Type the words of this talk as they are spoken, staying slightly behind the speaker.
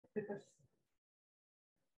because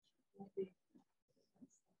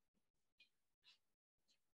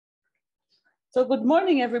so good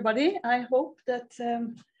morning, everybody. I hope that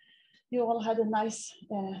you all had a nice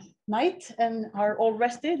night and are all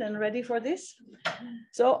rested and ready for this.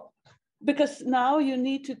 So, because now you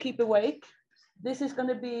need to keep awake. This is going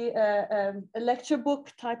to be a lecture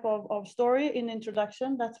book type of story in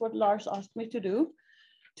introduction. That's what Lars asked me to do,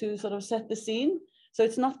 to sort of set the scene. So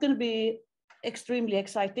it's not going to be extremely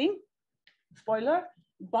exciting, spoiler,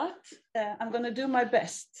 but I'm going to do my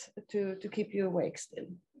best to keep you awake still.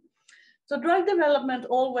 So drug development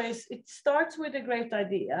always, it starts with a great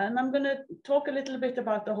idea. And I'm going to talk a little bit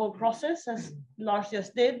about the whole process, as Lars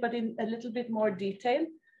just did, but in a little bit more detail,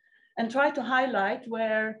 and try to highlight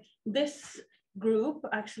where this group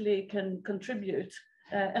actually can contribute.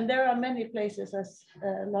 And there are many places, as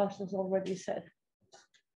Lars has already said.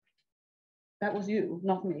 That was you,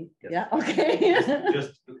 not me. Yes. Yeah, okay.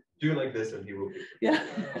 Just do like this and he will be. Yeah,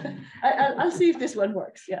 I'll see if this one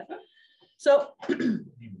works, yeah. So,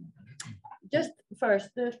 just first,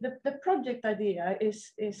 the project idea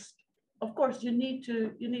is of course you need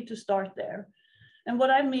to start there, and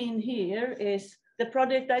what I mean here is the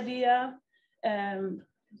project idea,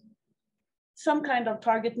 some kind of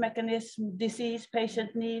target mechanism, disease,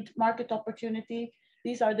 patient need, market opportunity.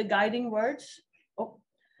 These are the guiding words. Oh,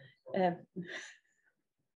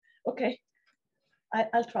 okay,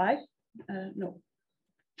 I'll try. No,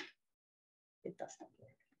 it does not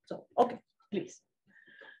work. So okay, please.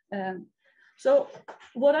 So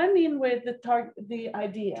what I mean with the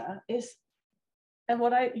idea is, and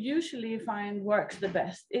what I usually find works the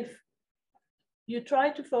best, if you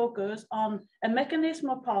try to focus on a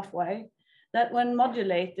mechanism or pathway that when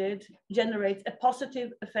modulated generates a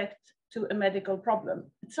positive effect to a medical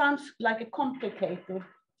problem. It sounds like a complicated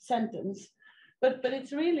sentence, but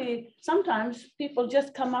it's really, sometimes people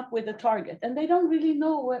just come up with a target and they don't really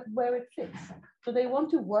know where it fits. So they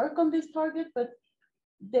want to work on this target, but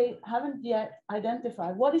they haven't yet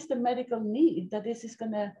identified what is the medical need that this is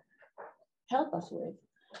going to help us with.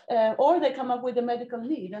 Or they come up with a medical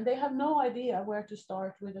need and they have no idea where to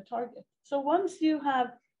start with a target. So once you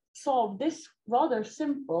have solved this rather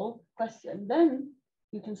simple question, then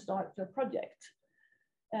you can start your project.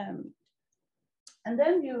 And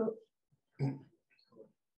then you,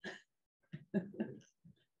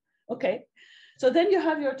 okay, so then you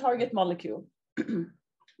have your target molecule.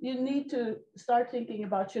 You need to start thinking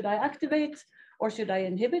about, should I activate or should I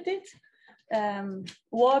inhibit it?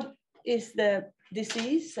 What is the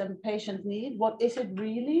disease and patient need? What is it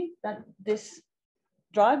really that this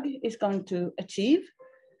drug is going to achieve?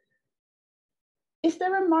 Is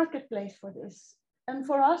there a marketplace for this? And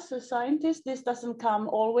for us as scientists, this doesn't come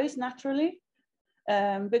always naturally,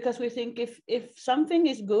 because we think if something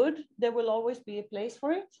is good, there will always be a place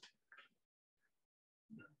for it.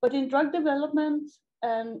 But in drug development,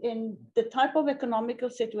 and in the type of economical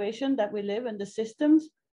situation that we live in, the systems,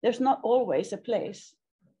 there's not always a place,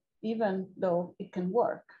 even though it can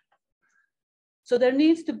work. So there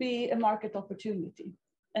needs to be a market opportunity.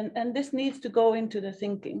 And this needs to go into the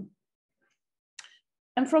thinking.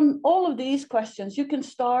 And from all of these questions, you can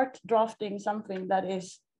start drafting something that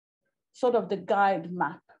is sort of the guide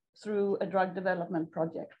map through a drug development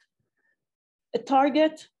project. A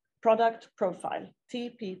target product profile,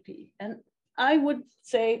 TPP. And I would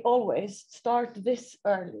say always start this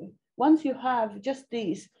early. Once you have just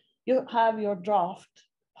these, you have your draft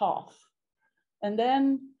path. And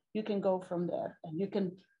then you can go from there and you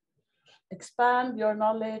can expand your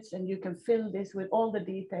knowledge and you can fill this with all the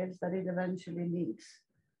details that it eventually needs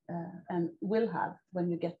and will have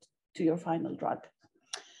when you get to your final drug.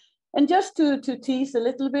 And just to tease a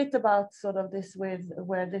little bit about sort of this with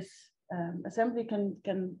where this assembly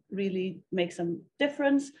can really make some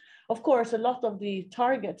difference. Of course, a lot of the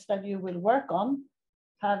targets that you will work on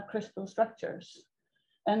have crystal structures.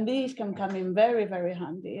 And these can come in very, very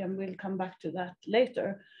handy, and we'll come back to that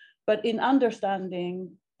later. But in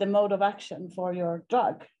understanding the mode of action for your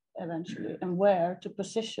drug eventually and where to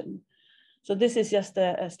position. So this is just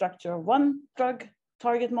a structure of one drug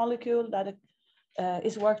target molecule that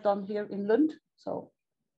is worked on here in Lund. So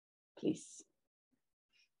please.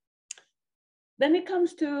 Then it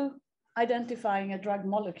comes to identifying a drug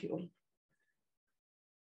molecule.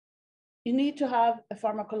 You need to have a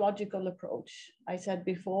pharmacological approach. I said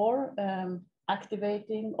before,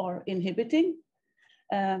 activating or inhibiting.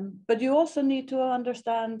 But you also need to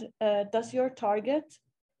understand, does your target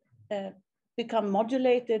become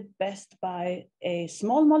modulated best by a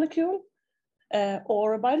small molecule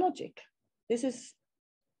or a biologic? This is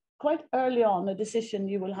quite early on a decision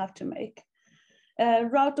you will have to make.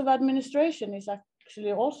 Route of administration is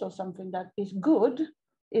actually also something that is good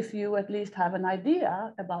if you at least have an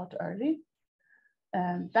idea about early.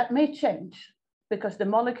 That may change because the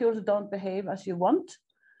molecules don't behave as you want.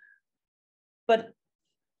 But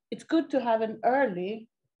it's good to have an early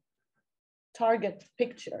target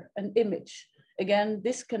picture, an image. Again,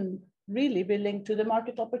 this can really be linked to the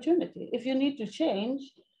market opportunity. If you need to change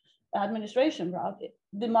administration route,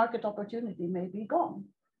 the market opportunity may be gone.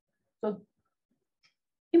 So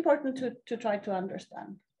important to try to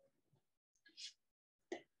understand.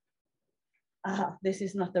 This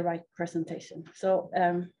is not the right presentation. So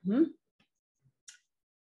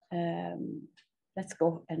let's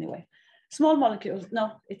go anyway. Small molecules,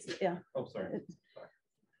 no, it's, yeah. Oh, sorry.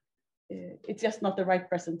 It's just not the right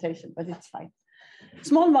presentation, but it's fine.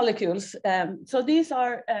 Small molecules, so these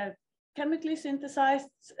are chemically synthesized,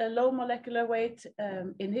 low molecular weight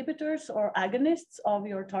inhibitors or agonists of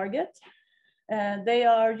your target. They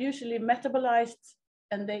are usually metabolized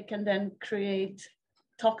and they can then create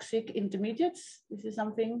toxic intermediates. This is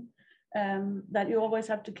something that you always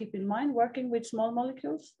have to keep in mind working with small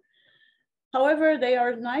molecules. However, they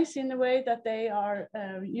are nice in a way that they are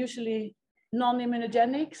usually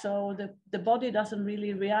non-immunogenic, so the body doesn't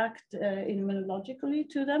really react immunologically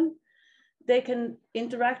to them. They can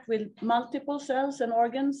interact with multiple cells and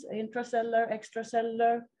organs, intracellular,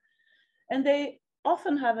 extracellular, and they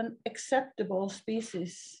often have an acceptable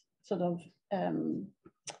species sort of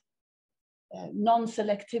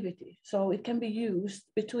non-selectivity. So it can be used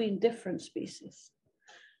between different species.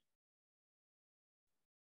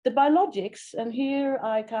 The biologics, and here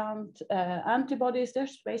I count antibodies,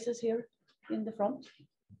 there's spaces here in the front.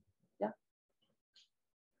 Yeah.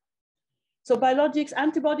 So biologics,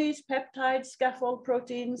 antibodies, peptides, scaffold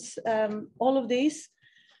proteins, all of these,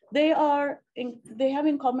 they have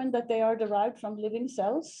in common that they are derived from living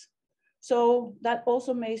cells. So that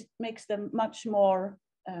also makes them much more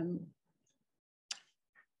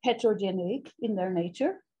heterogenic in their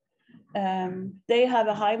nature. They have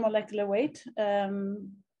a high molecular weight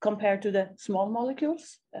compared to the small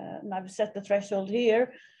molecules. And I've set the threshold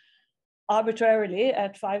here arbitrarily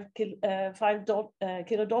at 5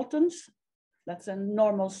 kilodaltons. That's a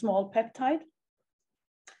normal small peptide.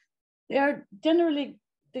 They are generally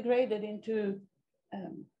degraded into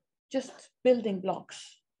just building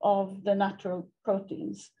blocks of the natural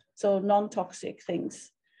proteins, so non-toxic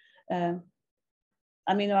things,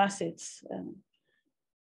 amino acids,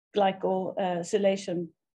 glycosylation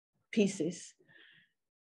pieces.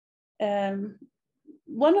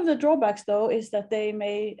 One of the drawbacks, though, is that they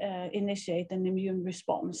may initiate an immune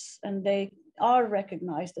response, and they are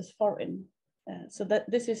recognized as foreign. So that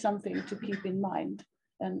this is something to keep in mind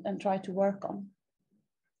and try to work on.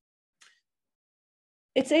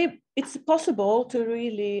 It's possible to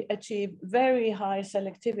really achieve very high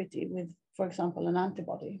selectivity with, for example, an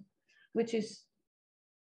antibody, which is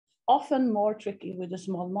often more tricky with a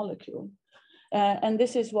small molecule. And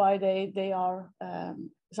this is why they are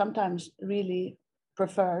sometimes really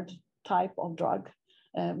preferred type of drug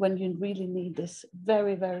when you really need this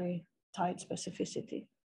very, very tight specificity.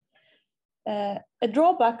 A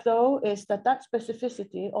drawback, though, is that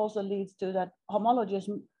specificity also leads to that homologous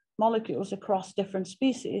molecules across different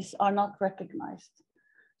species are not recognized.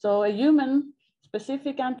 So a human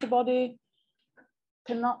specific antibody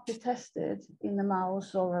cannot be tested in a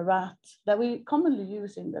mouse or a rat that we commonly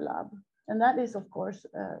use in the lab. And that is, of course,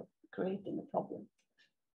 creating a problem.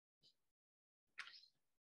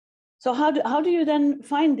 So how do you then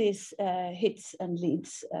find these hits and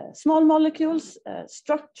leads? Small molecules,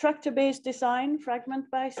 structure-based design,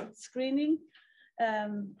 fragment-based screening,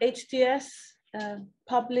 HTS,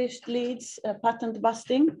 published leads, patent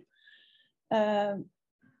busting. I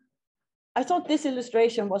thought this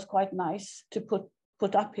illustration was quite nice to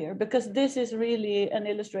put up here, because this is really an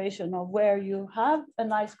illustration of where you have a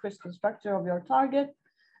nice crystal structure of your target,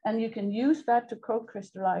 and you can use that to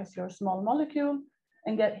co-crystallize your small molecule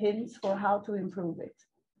and get hints for how to improve it.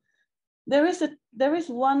 There is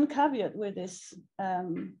one caveat with this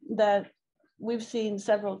that we've seen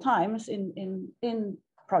several times in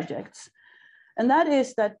projects, and that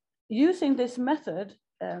is that using this method,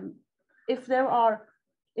 if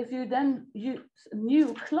you then use a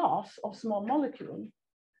new class of small molecule,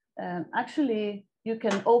 actually you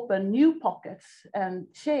can open new pockets and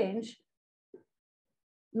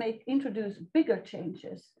introduce bigger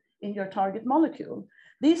changes in your target molecule.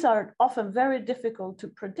 These are often very difficult to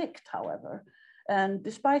predict, however. And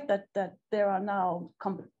despite that there are now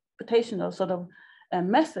computational sort of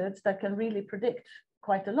methods that can really predict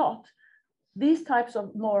quite a lot, these types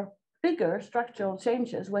of more bigger structural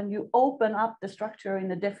changes, when you open up the structure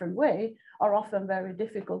in a different way, are often very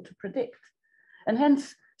difficult to predict. And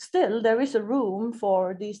hence, still, there is a room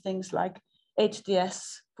for these things like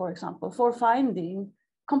HDS, for example, for finding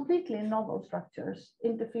completely novel structures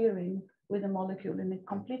interfering with a molecule in a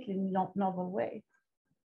completely novel way.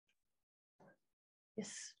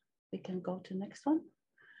 Yes, we can go to the next one.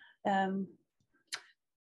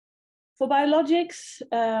 For biologics,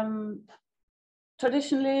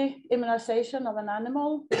 traditionally, immunization of an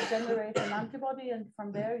animal will generate an antibody, and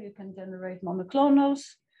from there you can generate monoclonals.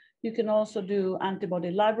 You can also do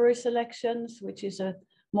antibody library selections, which is a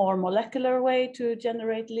more molecular way to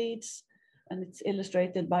generate leads. And it's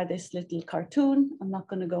illustrated by this little cartoon. I'm not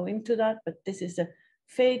going to go into that, but this is a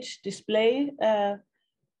phage display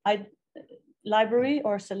library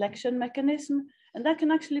or selection mechanism. And that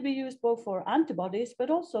can actually be used both for antibodies,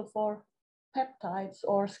 but also for peptides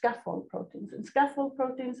or scaffold proteins. And scaffold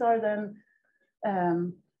proteins are then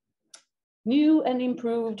new and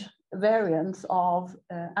improved variants of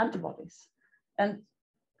antibodies. And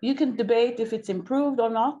you can debate if it's improved or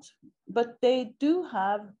not, but they do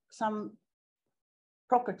have some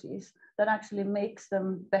properties that actually makes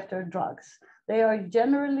them better drugs. They are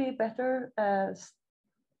generally better,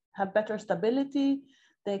 have better stability.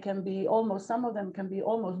 They can be almost, some of them can be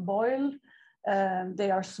almost boiled.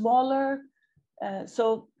 They are smaller.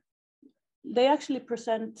 So they actually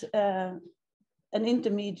present an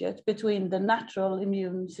intermediate between the natural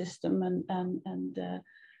immune system and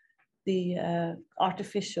the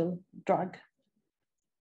artificial drug.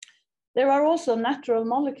 There are also natural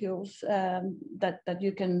molecules that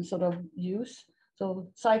you can sort of use. So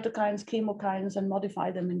cytokines, chemokines, and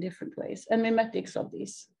modify them in different ways, and mimetics of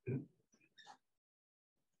these.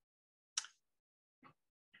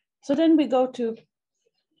 So then we go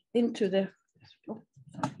into the,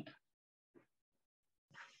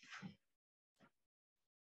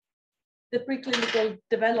 the preclinical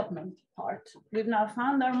development part. We've now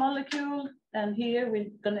found our molecule, and here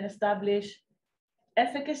we're going to establish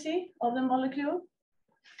efficacy of the molecule.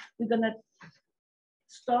 We're going to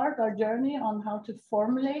start our journey on how to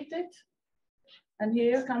formulate it. And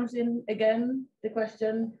here comes in again the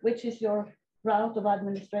question, which is your route of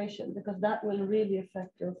administration, because that will really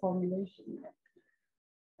affect your formulation.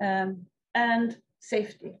 And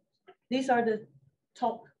safety. These are the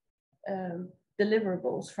top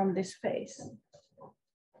deliverables from this phase.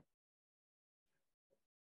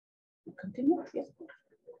 Continue, yes.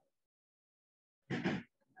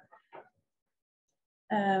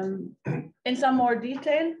 In some more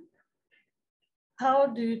detail, how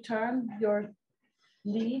do you turn your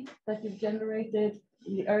lead that you've generated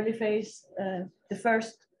in the early phase, the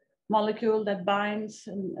first molecule that binds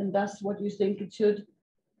and does what you think it should,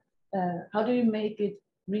 how do you make it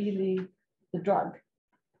really the drug?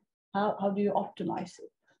 How do you optimize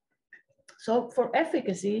it? So for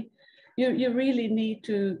efficacy, you really need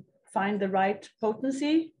to find the right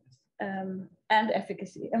potency and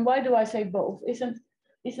efficacy. And why do I say both? Isn't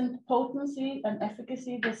potency and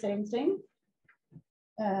efficacy the same thing?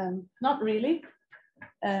 Not really.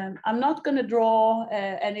 I'm not going to draw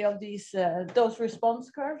any of these dose response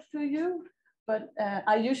curves to you, but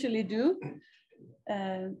I usually do.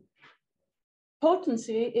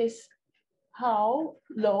 Potency is how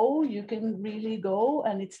low you can really go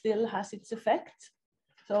and it still has its effect.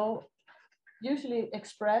 So usually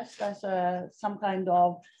expressed as some kind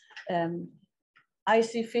of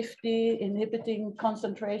IC50 inhibiting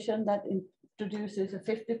concentration that introduces a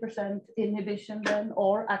 50% inhibition then,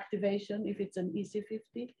 or activation if it's an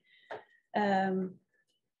EC50.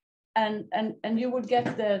 And you would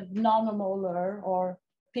get the nanomolar or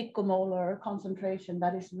picomolar concentration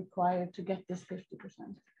that is required to get this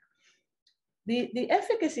 50%. The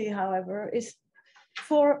efficacy, however, is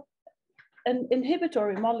for an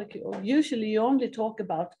inhibitory molecule. Usually you only talk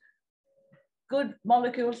about good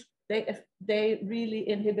molecules, they really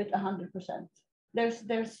inhibit 100%.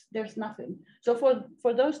 There's nothing. So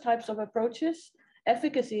for those types of approaches,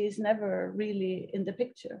 efficacy is never really in the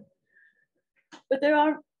picture. But there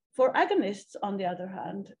are, for agonists, on the other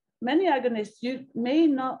hand, many agonists, you may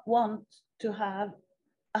not want to have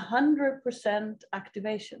 100%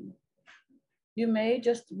 activation. You may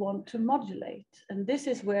just want to modulate. And this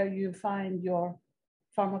is where you find your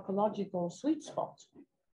pharmacological sweet spot.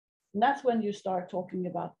 And that's when you start talking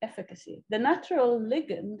about efficacy. The natural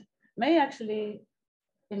ligand may actually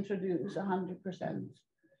introduce 100%,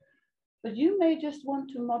 but you may just want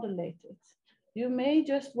to modulate it. You may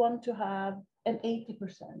just want to have an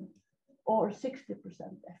 80% or 60%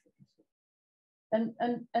 efficacy.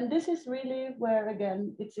 And this is really where,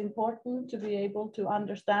 again, it's important to be able to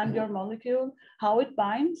understand your molecule, how it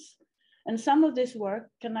binds. And some of this work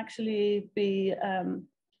can actually be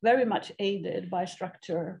very much aided by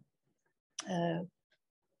structure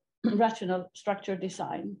rational structure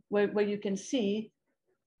design, where you can see,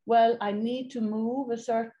 well, I need to move a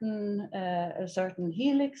certain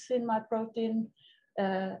helix in my protein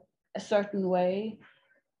a certain way.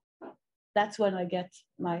 That's when I get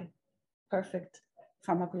my perfect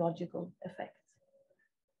pharmacological effect.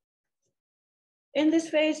 In this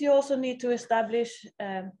phase, you also need to establish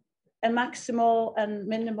a maximal and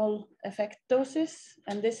minimal effect doses.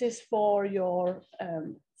 And this is for your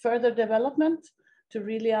further development to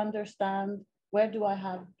really understand where do I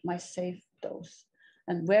have my safe dose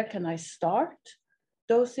and where can I start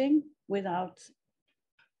dosing without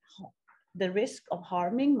the risk of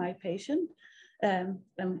harming my patient, and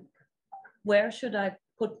where should I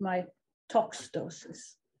put my tox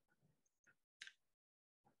doses.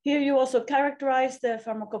 Here you also characterize the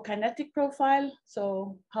pharmacokinetic profile.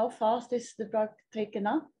 So how fast is the drug taken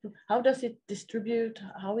up? How does it distribute?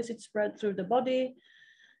 How is it spread through the body?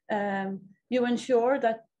 You ensure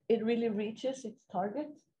that it really reaches its target.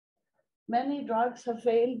 Many drugs have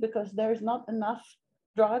failed because there is not enough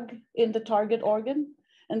drug in the target organ.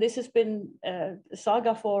 And this has been a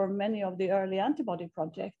saga for many of the early antibody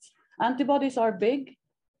projects. Antibodies are big.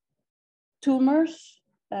 Tumors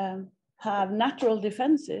have natural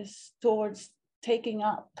defenses towards taking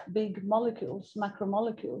up big molecules,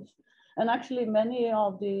 macromolecules. And actually many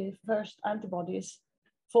of the first antibodies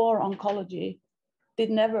for oncology did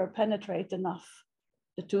never penetrate enough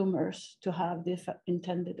the tumors to have the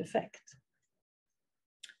intended effect.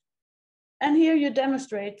 And here you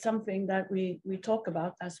demonstrate something that we talk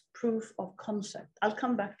about as proof of concept. I'll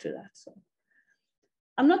come back to that. So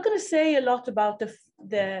I'm not going to say a lot about the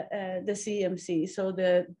CMC, so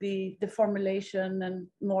the formulation and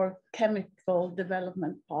more chemical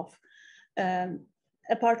development path,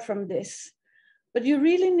 apart from this. But you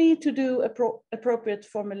really need to do appropriate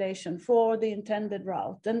formulation for the intended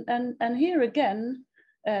route. And here again,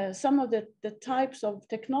 some of the types of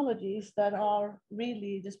technologies that are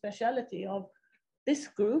really the specialty of this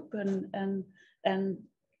group and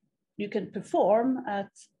you can perform at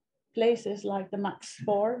places like the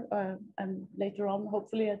MAX4 and later on,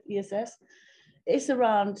 hopefully at ESS, is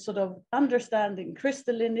around sort of understanding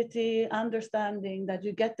crystallinity, understanding that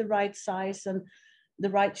you get the right size and the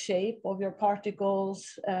right shape of your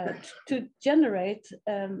particles to generate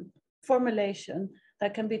formulation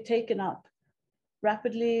that can be taken up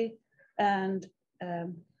rapidly and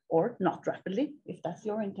or not rapidly, if that's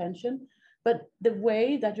your intention, but the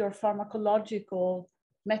way that your pharmacological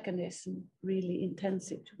mechanism really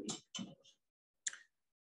intends it to be.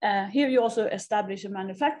 Here you also establish a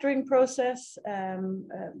manufacturing process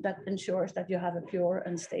that ensures that you have a pure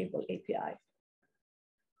and stable API.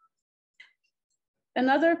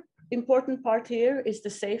 Another important part here is the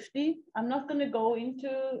safety. I'm not going to go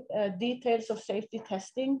into details of safety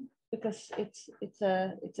testing because it's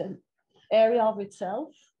an area of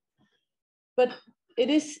itself, but it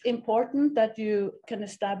is important that you can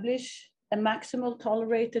establish a maximal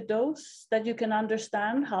tolerated dose, that you can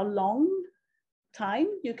understand how long time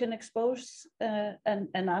you can expose an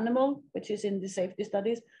animal, which is in the safety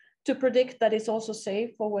studies, to predict that it's also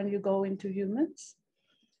safe for when you go into humans.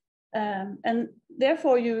 And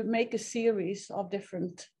therefore you make a series of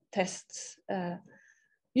different tests,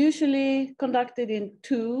 usually conducted in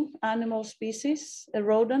 2 animal species, a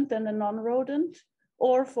rodent and a non-rodent,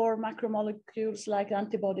 or for macromolecules like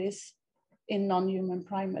antibodies in non-human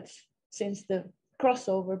primates, since the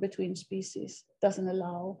crossover between species doesn't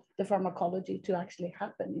allow the pharmacology to actually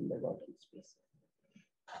happen in the rodent species.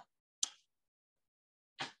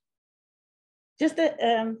 Just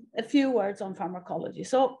a few words on pharmacology.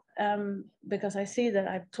 So, because I see that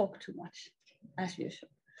I've talked too much, as usual.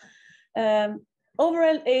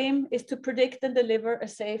 Overall aim is to predict and deliver a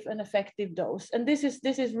safe and effective dose. And this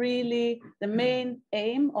is really the main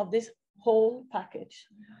aim of this whole package.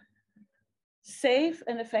 Safe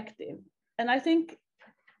and effective. And I think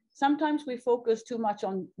sometimes we focus too much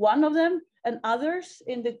on one of them, and others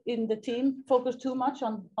in the team focus too much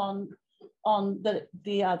on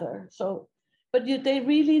the other. So, but they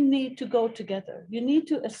really need to go together. You need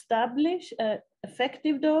to establish an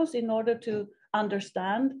effective dose in order to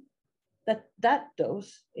understand that that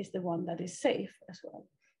dose is the one that is safe as well.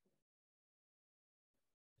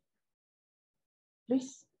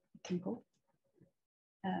 Please, you can go.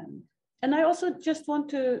 And I also just want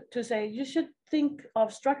to say, you should think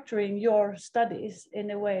of structuring your studies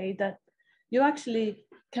in a way that you actually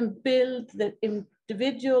can build the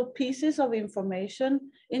individual pieces of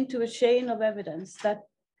information into a chain of evidence that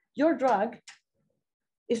your drug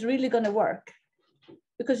is really going to work.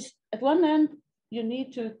 Because at one end, you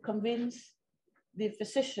need to convince the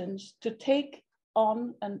physicians to take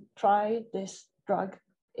on and try this drug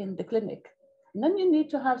in the clinic. And then you need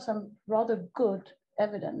to have some rather good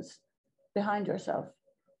evidence behind yourself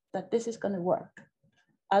that this is going to work.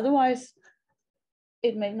 Otherwise,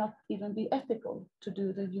 it may not even be ethical to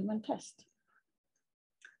do the human test.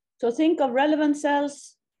 So think of relevant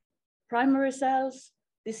cells, primary cells,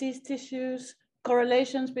 diseased tissues,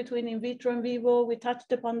 correlations between in vitro and vivo, we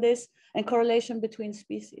touched upon this, and correlation between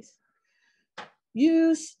species.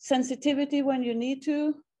 Use sensitivity when you need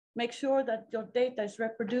to, make sure that your data is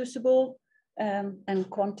reproducible and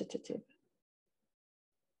quantitative.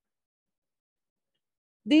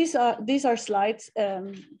 These are slides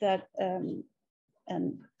that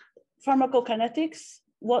pharmacokinetics,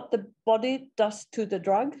 what the body does to the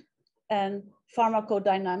drug, and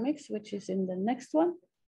pharmacodynamics, which is in the next one.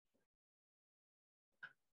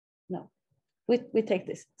 No, we take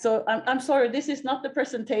this. So I'm sorry, this is not the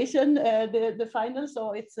presentation, the final.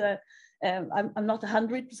 So it's I'm not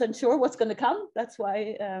 100% sure what's going to come. That's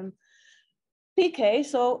why PK.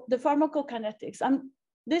 So the pharmacokinetics.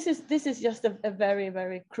 This is just a very,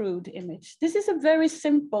 very crude image. This is a very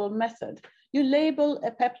simple method. You label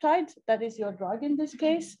a peptide, that is your drug in this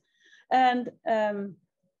case, and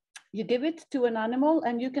you give it to an animal,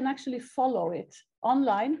 and you can actually follow it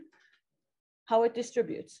online, how it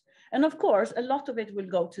distributes. And of course, a lot of it will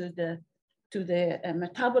go to the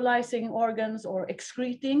metabolizing organs or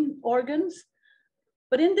excreting organs.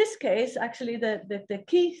 But in this case, actually, the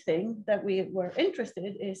key thing that we were interested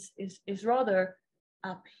in is rather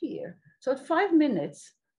up here. So at 5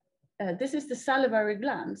 minutes, this is the salivary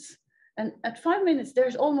glands. And at 5 minutes,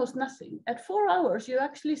 there's almost nothing. At 4 hours, you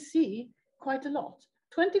actually see quite a lot.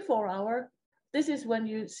 24 hours, this is when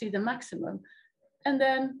you see the maximum. And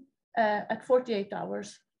then at 48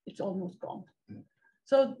 hours, it's almost gone.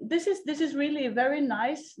 So this is really a very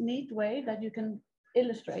nice, neat way that you can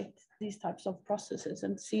illustrate these types of processes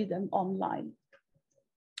and see them online.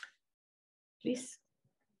 Please.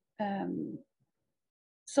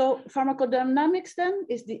 So pharmacodynamics then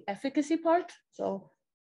is the efficacy part. So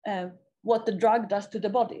what the drug does to the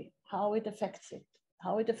body, how it affects it,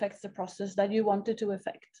 how it affects the process that you wanted to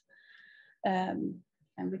affect. And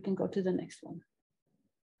we can go to the next one.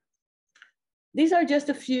 These are just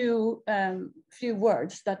a few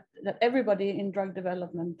words that everybody in drug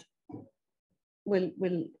development will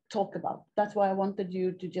talk about. That's why I wanted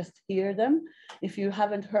you to just hear them if you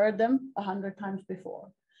haven't heard them 100 times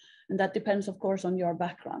before. And that depends, of course, on your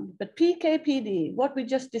background. But PK/PD, what we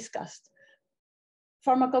just discussed,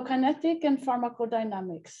 pharmacokinetic and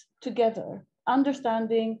pharmacodynamics together,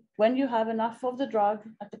 understanding when you have enough of the drug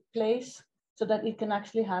at the place so that it can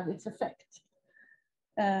actually have its effect.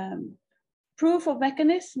 Proof of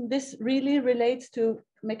mechanism, this really relates to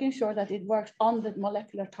making sure that it works on the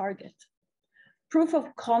molecular target. Proof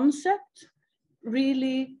of concept,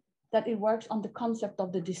 really that it works on the concept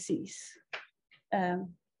of the disease.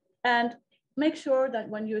 And make sure that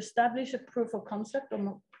when you establish a proof of concept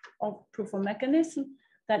or proof of mechanism,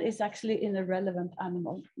 that is actually in a relevant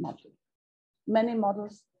animal model. Many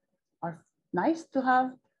models are nice to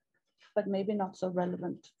have, but maybe not so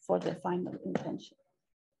relevant for the final intention.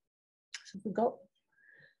 So we go.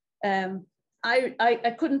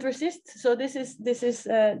 I couldn't resist. So this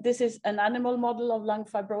is an animal model of lung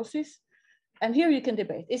fibrosis, and here you can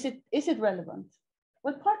debate: is it relevant?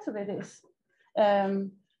 Well, parts of it is,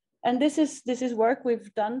 and this is work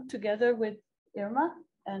we've done together with Irma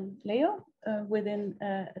and Leo within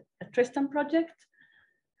a Tristan project,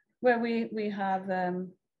 where we have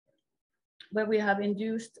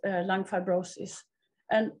induced lung fibrosis.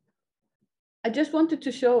 And I just wanted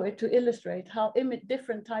to show it to illustrate how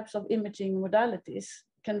different types of imaging modalities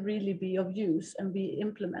can really be of use and be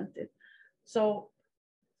implemented. So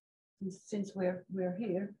since we're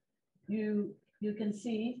here, you can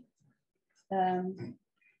see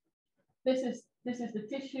this is the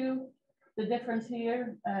tissue. The difference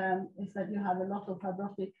here is that you have a lot of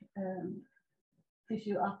fibrotic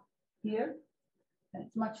tissue up here.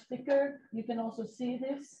 It's much thicker. You can also see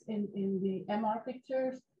this in the MR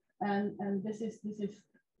pictures. And this is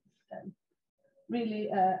really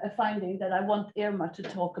a finding that I want Irma to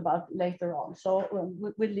talk about later on. So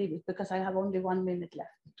we'll leave it because I have only 1 minute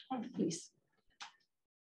left. Please.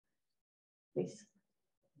 Please.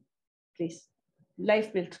 Please.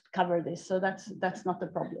 Leif will cover this, so that's not a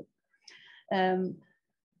problem.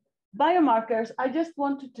 Biomarkers, I just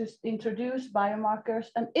wanted to introduce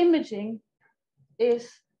biomarkers, and imaging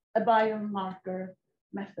is a biomarker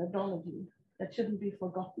methodology that shouldn't be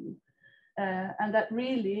forgotten. And that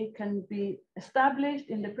really can be established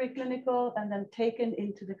in the preclinical and then taken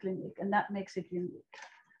into the clinic, and that makes it unique.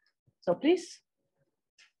 So please.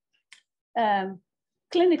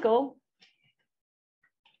 Clinical,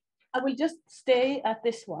 I will just stay at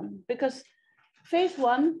this one because phase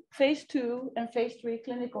 1, phase 2, and phase 3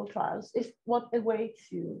 clinical trials is what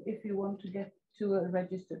awaits you if you want to get to a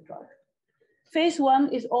registered drug. Phase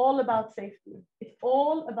 1 is all about safety. It's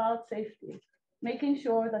all about safety, making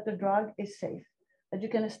sure that the drug is safe, that you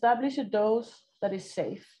can establish a dose that is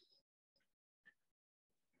safe.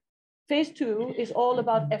 Phase 2 is all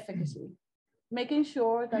about efficacy, making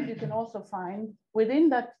sure that you can also find within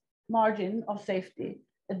that margin of safety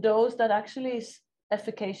a dose that actually is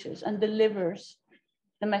efficacious and delivers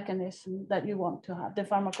the mechanism that you want to have, the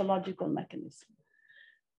pharmacological mechanism.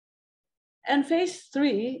 And phase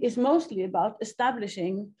 3 is mostly about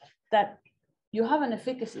establishing that you have an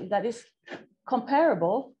efficacy that is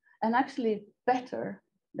comparable and actually better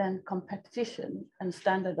than competition and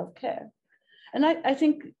standard of care. And I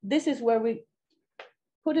think this is where we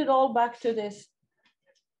put it all back to this.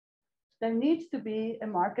 There needs to be a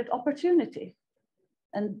market opportunity.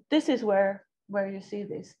 And this is where you see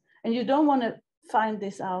this. And you don't want to find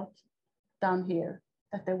this out down here,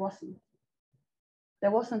 that there wasn't.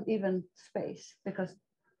 There wasn't even space because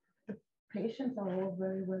the patients are all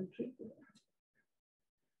very well treated.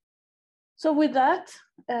 So with that,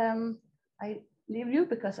 I leave you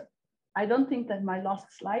because I don't think that my last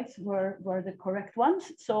slides were the correct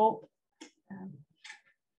ones. So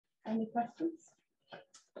any questions?